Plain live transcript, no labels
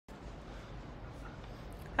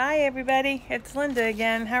Hi everybody, it's Linda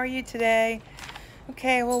again. How are you today?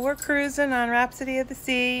 Okay, well we're cruising on Rhapsody of the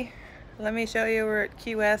Sea. Let me show you, we're at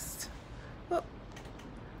Key West. Whoop,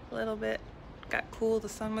 a little bit. Got cool, the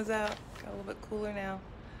sun was out. Got a little bit cooler now.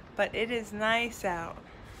 But it is nice out.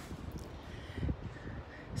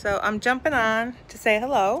 So I'm jumping on to say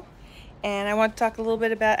hello. And I want to talk a little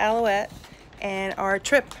bit about Alouette and our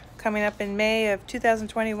trip coming up in May of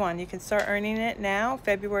 2021. You can start earning it now.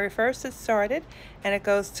 February 1st it started, and it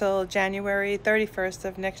goes till January 31st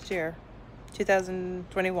of next year,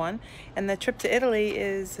 2021. And the trip to Italy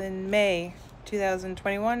is in May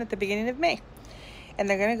 2021, at the beginning of May. And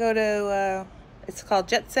they're going to go to, it's called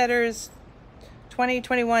Jet Setters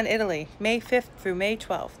 2021 Italy, May 5th through May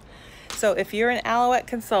 12th. So if you're an Alouette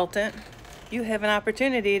consultant, you have an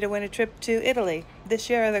opportunity to win a trip to Italy. This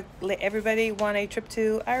year, everybody won a trip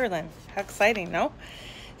to Ireland. How exciting, no?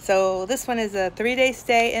 So this one is a 3-day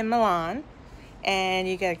stay in Milan, and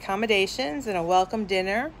you get accommodations and a welcome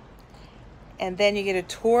dinner, and then you get a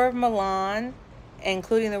tour of Milan,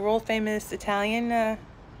 including the world famous Italian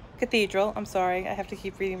cathedral. I'm sorry, I have to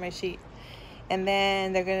keep reading my sheet. And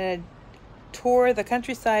then they're going to tour the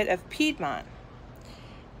countryside of Piedmont.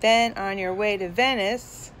 Then on your way to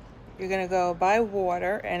Venice, you're going to go by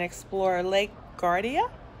water and explore Lake Garda.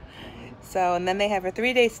 And then they have a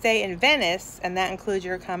 3-day stay in Venice, and that includes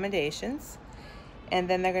your accommodations. And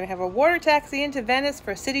then they're going to have a water taxi into Venice for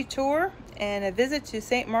a city tour and a visit to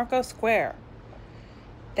St. Marco Square.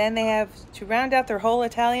 Then they have, to round out their whole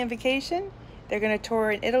Italian vacation, they're going to tour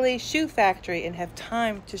an Italy shoe factory and have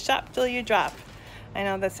time to shop till you drop. I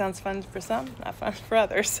know that sounds fun for some, not fun for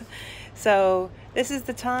others. So this is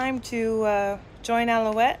the time to join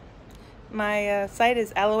Alouette. My site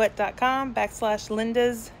is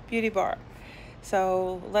alouette.com/Linda's Beauty Bar.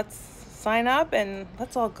 So let's sign up and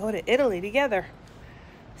let's all go to Italy together.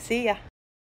 See ya.